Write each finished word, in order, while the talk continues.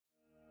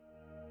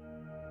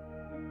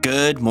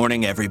Good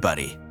morning,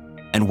 everybody,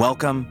 and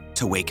welcome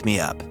to Wake Me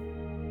Up,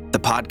 the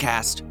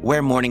podcast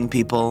where morning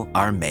people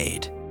are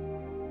made.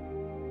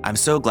 I'm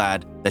so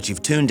glad that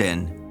you've tuned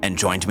in and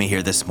joined me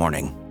here this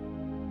morning.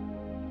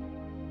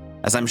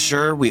 As I'm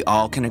sure we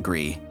all can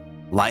agree,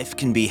 life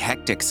can be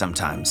hectic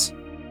sometimes.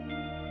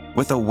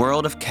 With a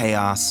world of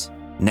chaos,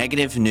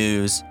 negative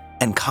news,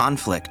 and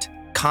conflict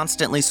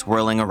constantly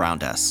swirling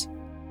around us,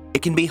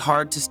 it can be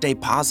hard to stay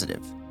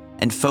positive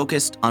and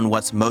focused on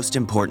what's most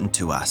important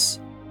to us.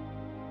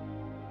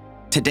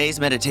 Today's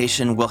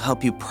meditation will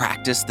help you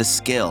practice the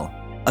skill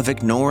of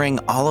ignoring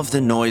all of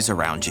the noise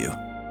around you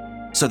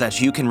so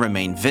that you can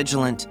remain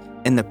vigilant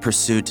in the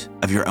pursuit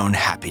of your own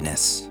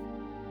happiness.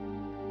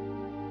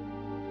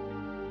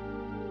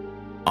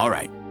 All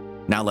right,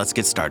 now let's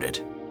get started.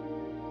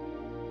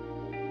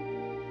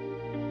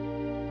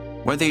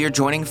 Whether you're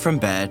joining from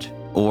bed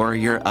or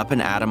you're up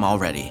and at 'em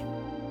already,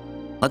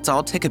 let's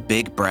all take a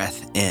big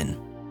breath in.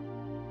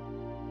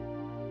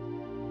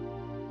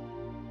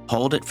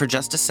 Hold it for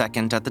just a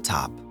second at the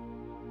top.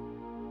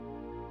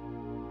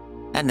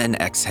 And then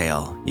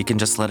exhale. You can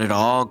just let it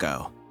all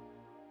go.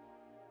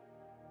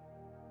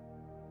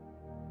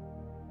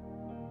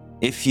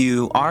 If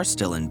you are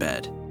still in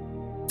bed,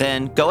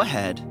 then go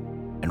ahead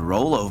and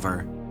roll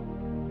over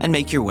and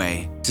make your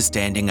way to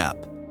standing up.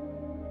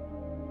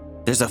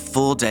 There's a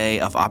full day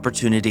of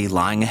opportunity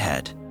lying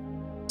ahead,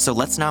 so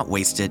let's not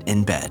waste it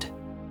in bed.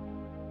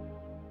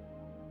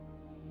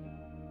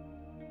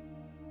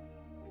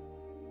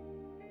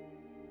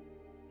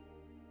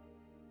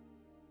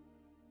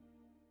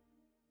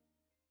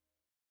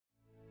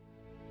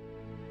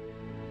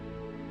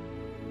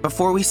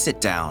 Before we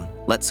sit down,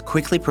 let's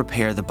quickly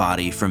prepare the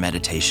body for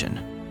meditation.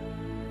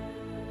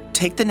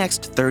 Take the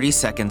next 30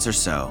 seconds or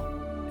so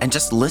and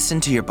just listen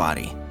to your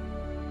body.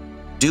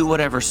 Do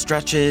whatever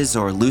stretches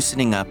or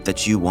loosening up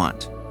that you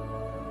want,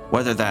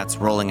 whether that's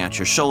rolling out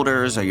your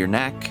shoulders or your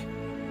neck,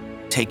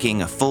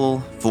 taking a full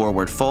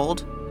forward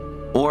fold,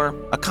 or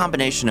a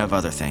combination of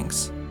other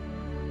things.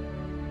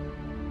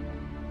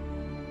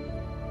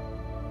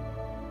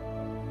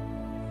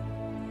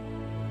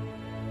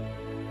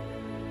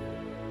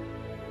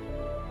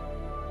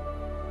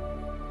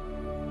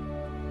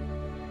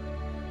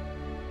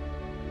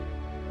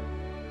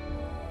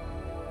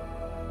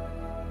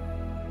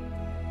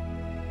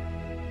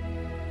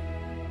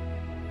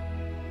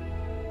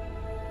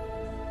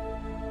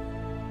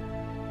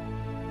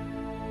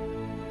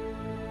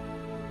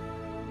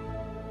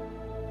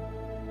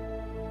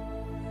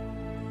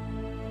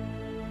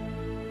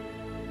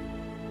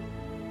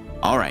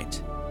 All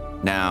right,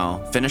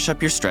 now finish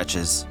up your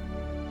stretches,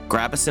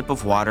 grab a sip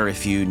of water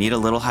if you need a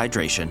little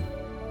hydration,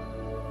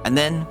 and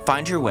then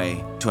find your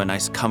way to a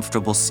nice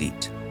comfortable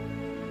seat.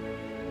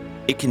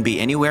 It can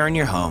be anywhere in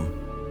your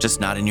home, just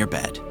not in your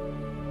bed.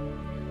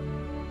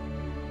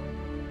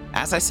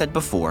 As I said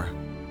before,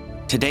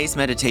 today's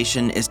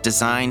meditation is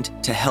designed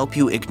to help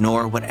you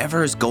ignore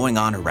whatever is going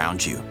on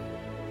around you,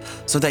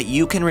 so that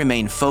you can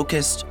remain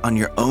focused on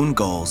your own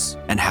goals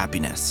and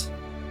happiness.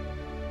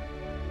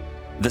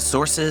 The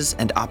sources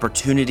and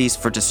opportunities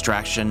for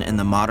distraction in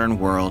the modern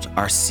world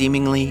are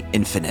seemingly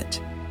infinite.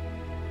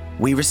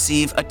 We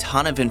receive a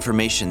ton of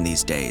information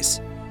these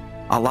days,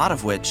 a lot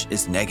of which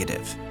is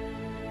negative.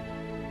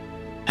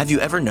 Have you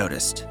ever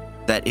noticed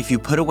that if you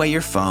put away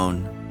your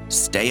phone,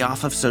 stay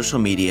off of social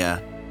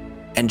media,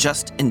 and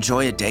just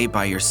enjoy a day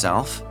by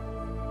yourself,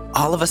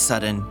 all of a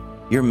sudden,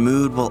 your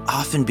mood will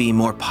often be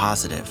more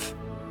positive.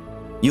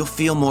 You'll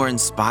feel more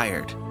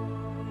inspired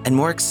and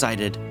more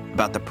excited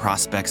about the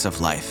prospects of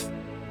life.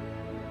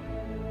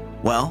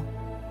 Well,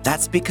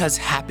 that's because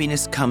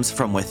happiness comes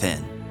from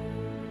within,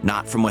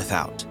 not from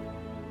without.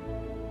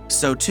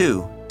 So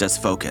too does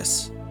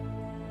focus.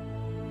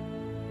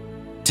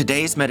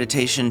 Today's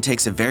meditation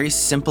takes a very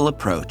simple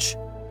approach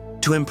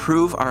to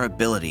improve our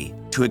ability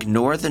to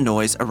ignore the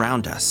noise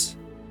around us.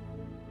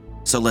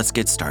 So let's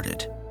get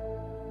started.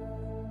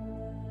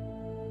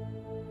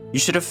 You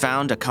should have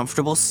found a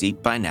comfortable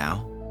seat by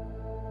now,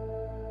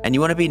 and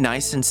you want to be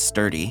nice and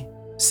sturdy,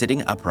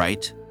 sitting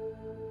upright,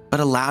 but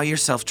allow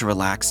yourself to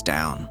relax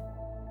down.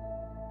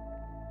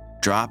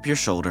 Drop your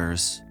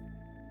shoulders.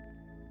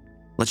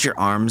 Let your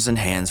arms and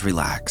hands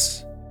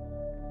relax.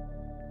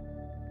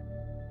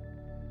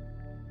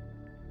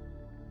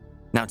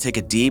 Now take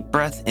a deep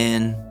breath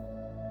in,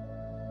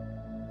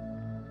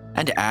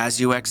 and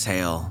as you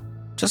exhale,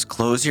 just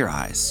close your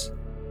eyes.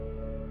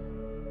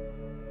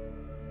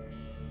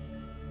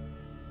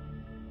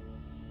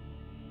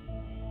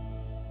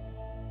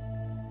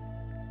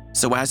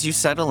 So as you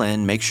settle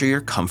in, make sure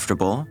you're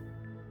comfortable.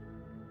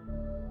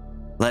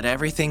 Let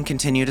everything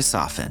continue to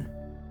soften.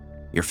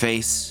 Your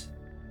face,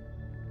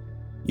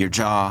 your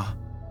jaw,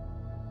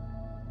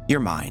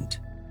 your mind.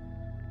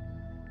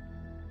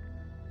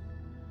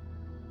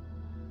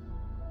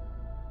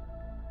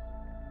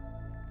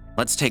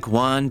 Let's take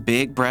one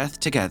big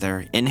breath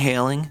together,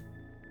 inhaling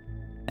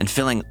and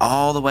filling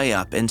all the way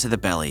up into the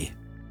belly.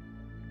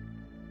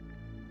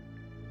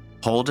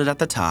 Hold it at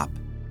the top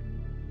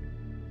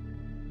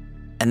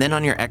And then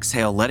on your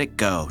exhale, let it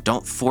go.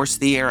 Don't force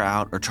the air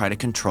out or try to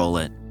control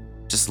it.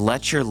 Just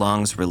let your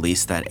lungs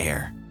release that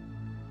air.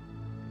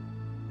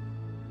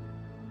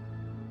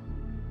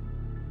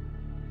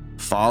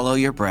 Follow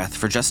your breath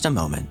for just a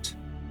moment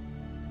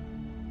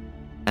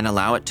and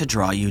allow it to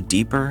draw you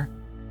deeper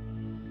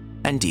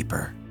and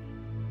deeper.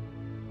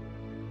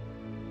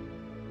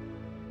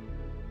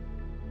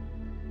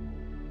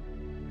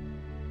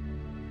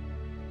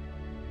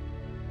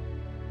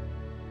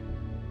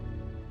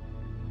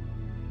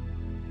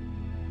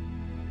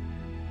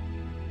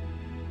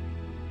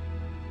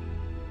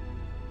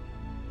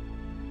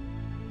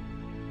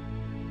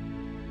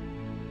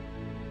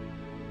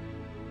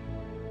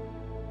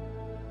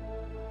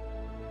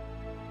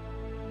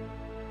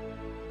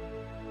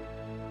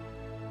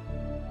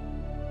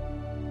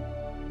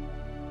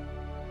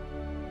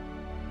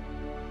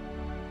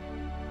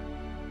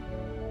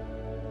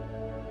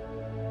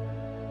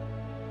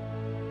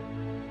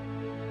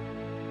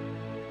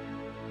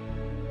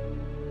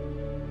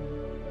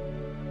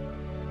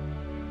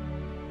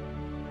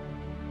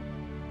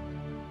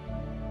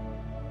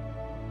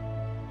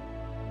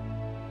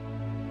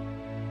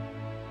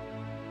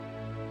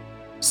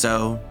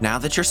 So, now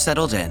that you're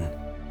settled in,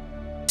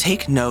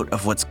 take note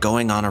of what's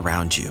going on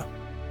around you.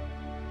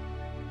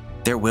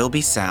 There will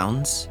be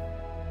sounds,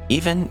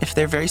 even if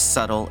they're very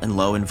subtle and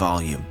low in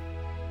volume.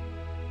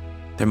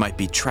 There might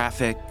be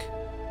traffic,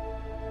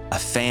 a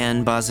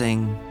fan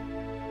buzzing,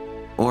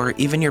 or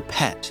even your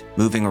pet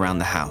moving around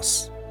the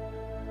house.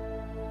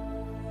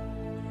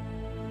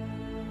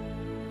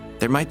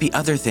 There might be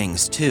other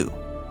things too,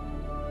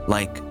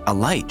 like a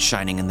light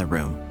shining in the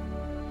room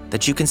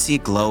that you can see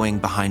glowing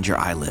behind your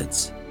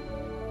eyelids.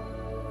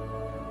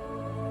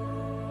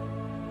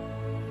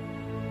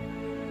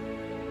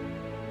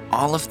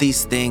 All of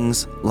these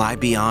things lie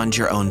beyond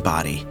your own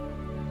body,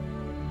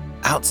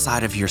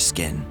 outside of your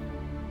skin.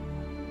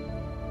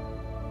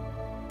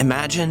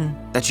 Imagine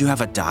that you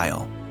have a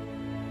dial,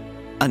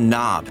 a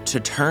knob to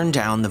turn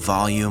down the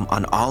volume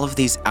on all of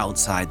these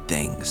outside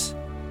things.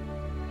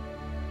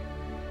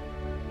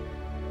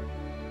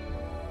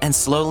 And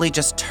slowly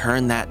just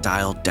turn that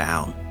dial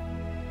down,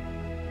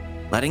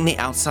 letting the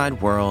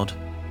outside world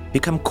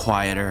become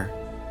quieter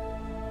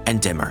and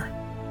dimmer.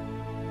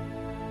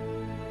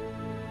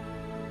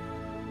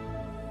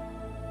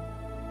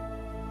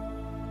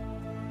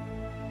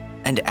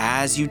 And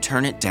as you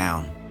turn it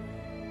down,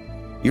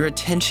 your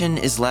attention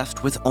is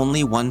left with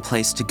only one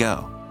place to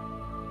go: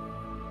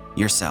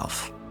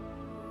 yourself.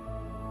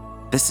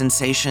 The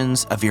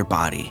sensations of your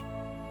body,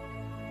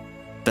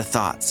 the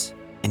thoughts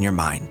in your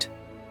mind.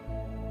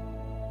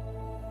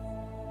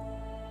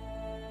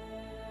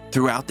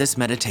 Throughout this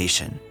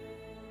meditation,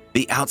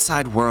 the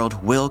outside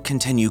world will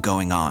continue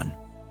going on.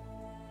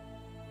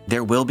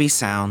 There will be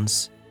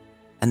sounds,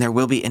 and there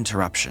will be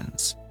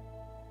interruptions.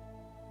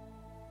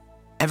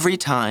 Every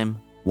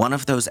time one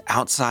of those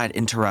outside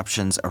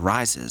interruptions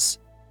arises,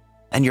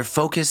 and your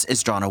focus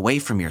is drawn away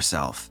from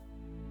yourself,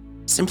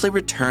 simply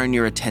return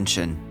your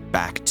attention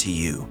back to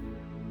you.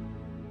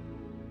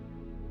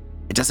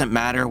 It doesn't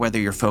matter whether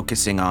you're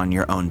focusing on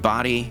your own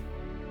body,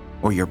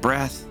 or your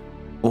breath,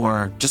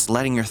 or just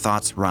letting your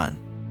thoughts run,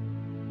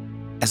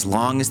 as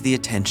long as the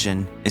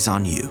attention is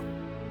on you.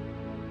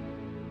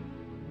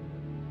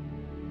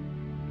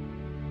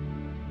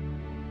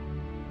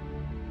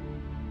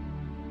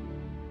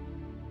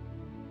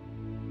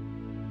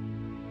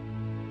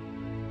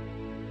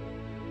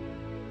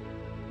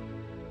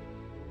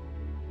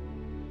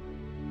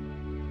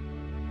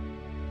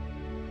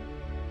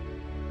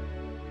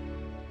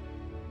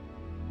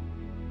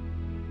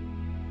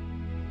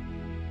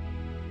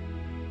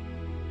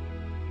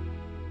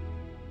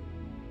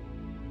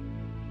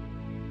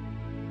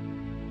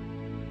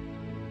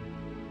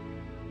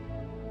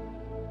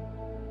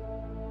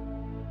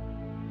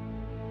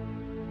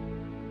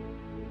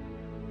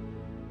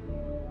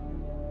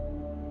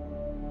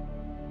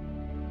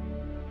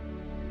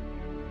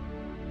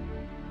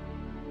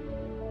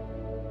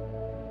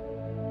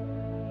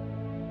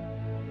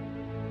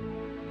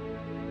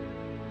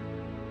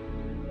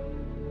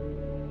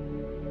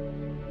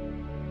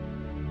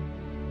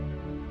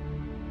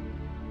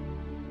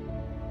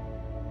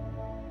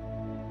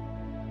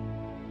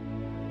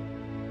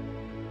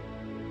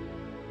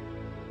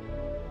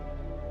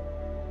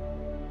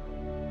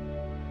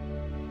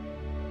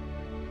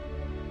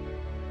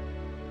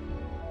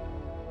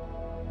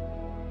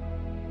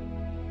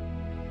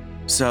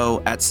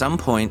 So, at some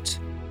point,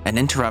 an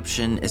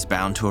interruption is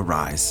bound to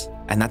arise,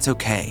 and that's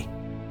okay.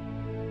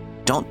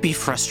 Don't be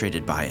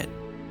frustrated by it.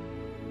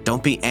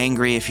 Don't be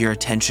angry if your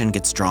attention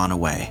gets drawn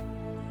away.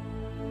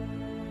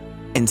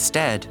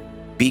 Instead,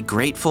 be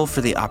grateful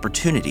for the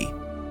opportunity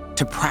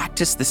to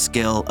practice the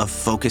skill of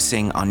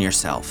focusing on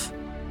yourself.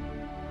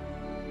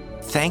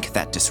 Thank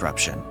that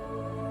disruption,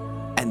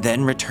 and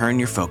then return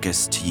your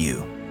focus to you.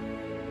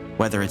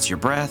 Whether it's your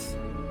breath,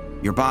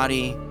 your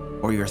body,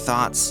 or your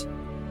thoughts,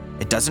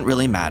 it doesn't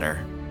really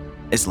matter,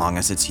 as long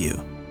as it's you.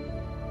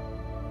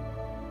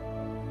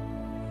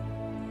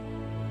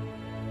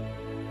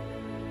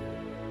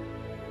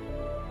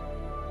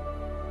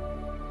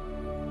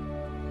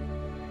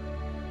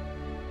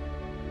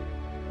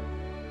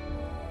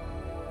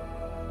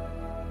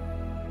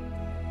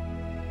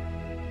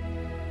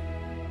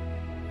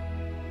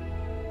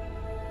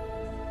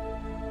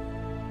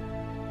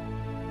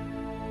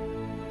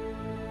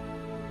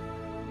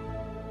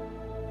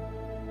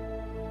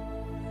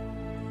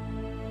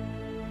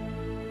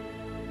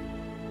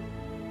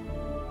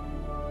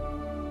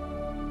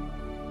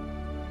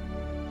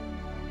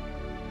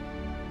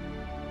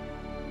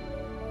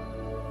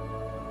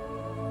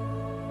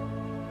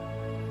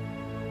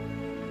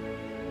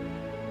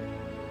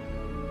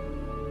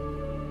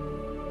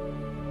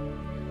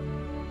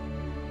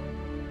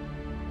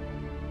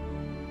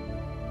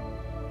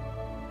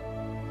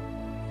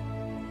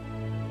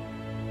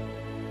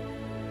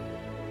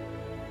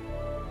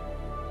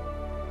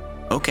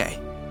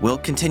 Okay, we'll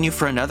continue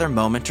for another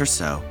moment or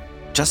so,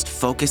 just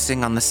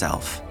focusing on the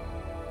self,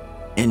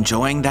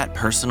 enjoying that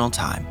personal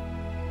time.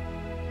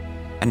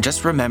 And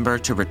just remember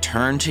to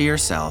return to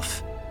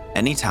yourself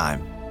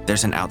anytime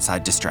there's an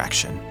outside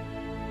distraction.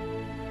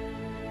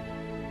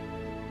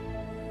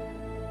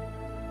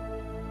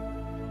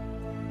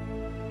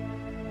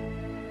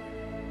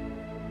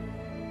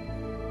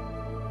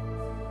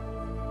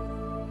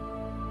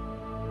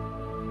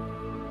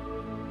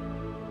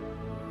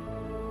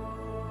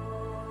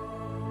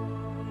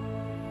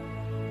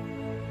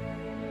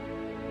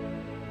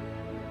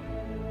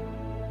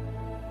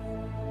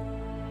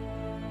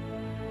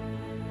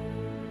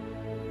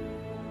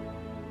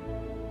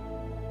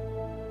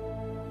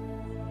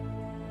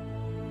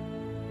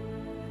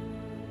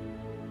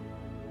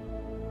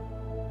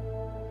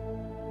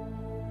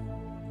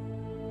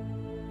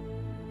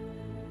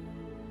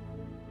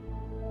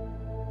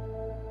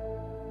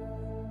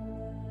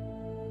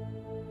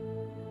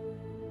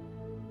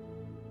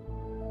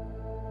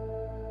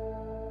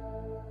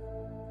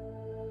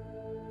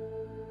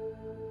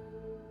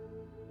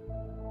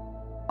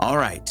 All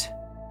right,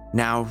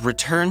 now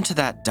return to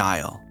that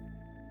dial,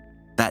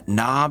 that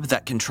knob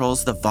that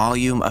controls the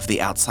volume of the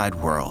outside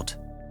world,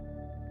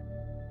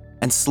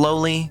 and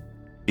slowly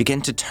begin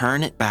to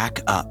turn it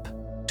back up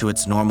to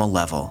its normal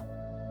level.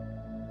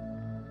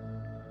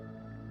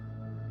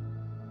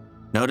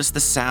 Notice the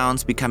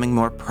sounds becoming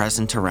more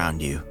present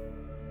around you.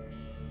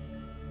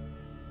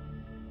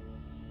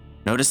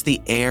 Notice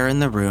the air in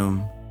the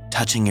room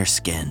touching your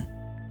skin.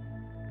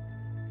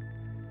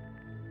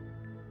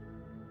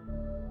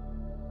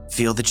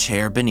 Feel the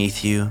chair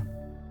beneath you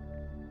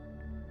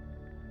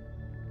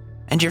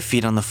and your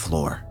feet on the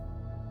floor.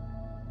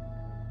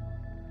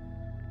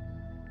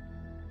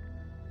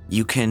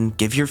 You can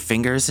give your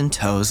fingers and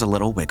toes a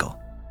little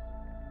wiggle.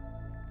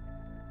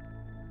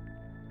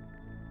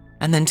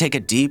 And then take a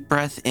deep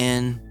breath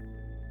in,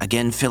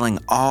 again filling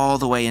all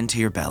the way into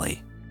your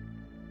belly.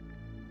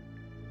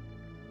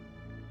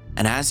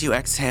 And as you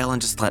exhale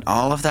and just let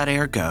all of that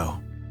air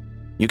go,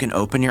 you can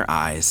open your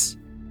eyes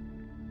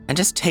and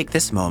just take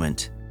this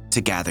moment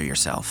to gather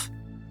yourself.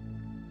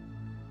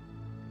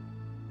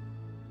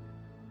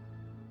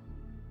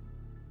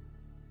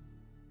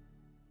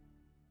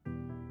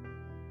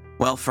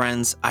 Well,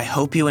 friends, I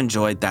hope you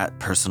enjoyed that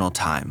personal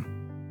time.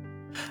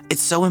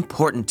 It's so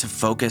important to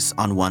focus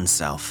on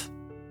oneself.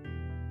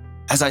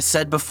 As I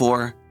said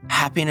before,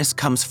 happiness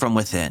comes from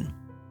within,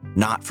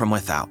 not from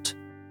without.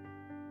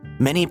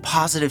 Many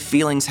positive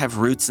feelings have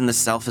roots in the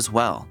self as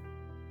well.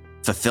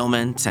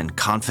 Fulfillment and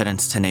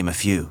confidence, to name a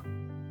few.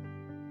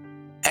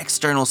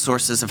 External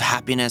sources of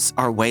happiness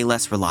are way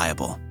less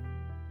reliable.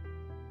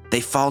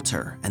 They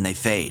falter and they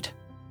fade.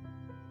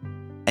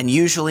 And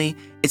usually,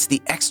 it's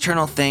the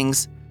external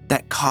things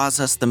that cause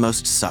us the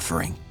most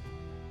suffering.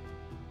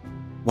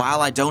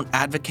 While I don't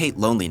advocate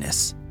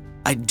loneliness,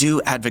 I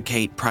do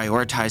advocate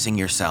prioritizing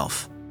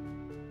yourself.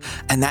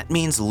 And that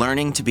means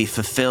learning to be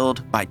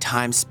fulfilled by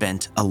time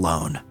spent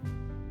alone.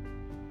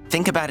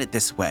 Think about it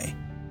this way.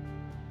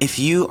 If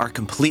you are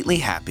completely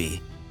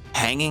happy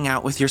hanging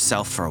out with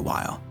yourself for a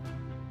while,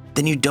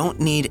 then you don't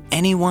need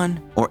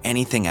anyone or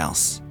anything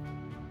else.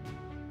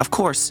 Of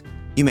course,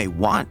 you may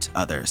want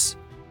others,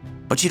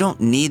 but you don't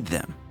need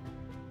them.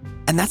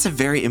 And that's a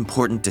very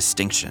important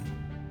distinction.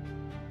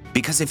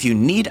 Because if you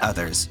need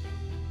others,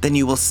 then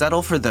you will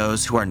settle for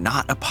those who are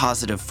not a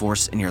positive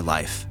force in your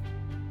life.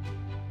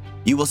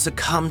 You will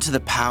succumb to the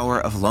power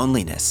of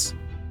loneliness,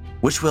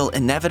 which will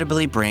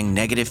inevitably bring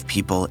negative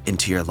people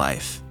into your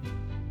life.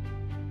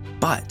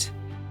 But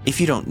if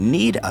you don't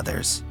need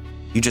others,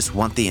 you just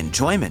want the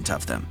enjoyment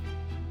of them,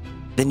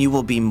 then you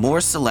will be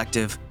more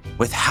selective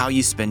with how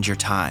you spend your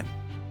time,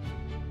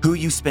 who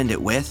you spend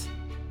it with,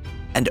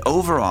 and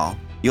overall,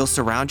 you'll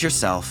surround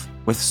yourself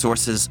with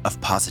sources of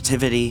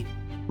positivity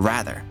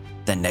rather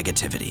than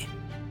negativity.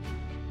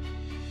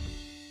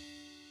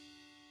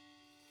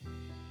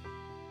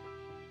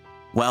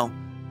 Well,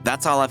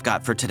 that's all I've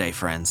got for today,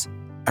 friends.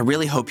 I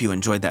really hope you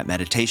enjoyed that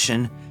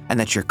meditation and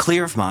that you're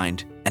clear of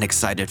mind and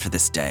excited for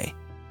this day.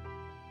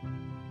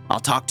 I'll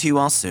talk to you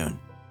all soon.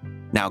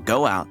 Now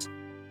go out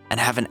and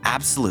have an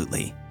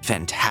absolutely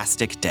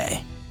fantastic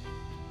day.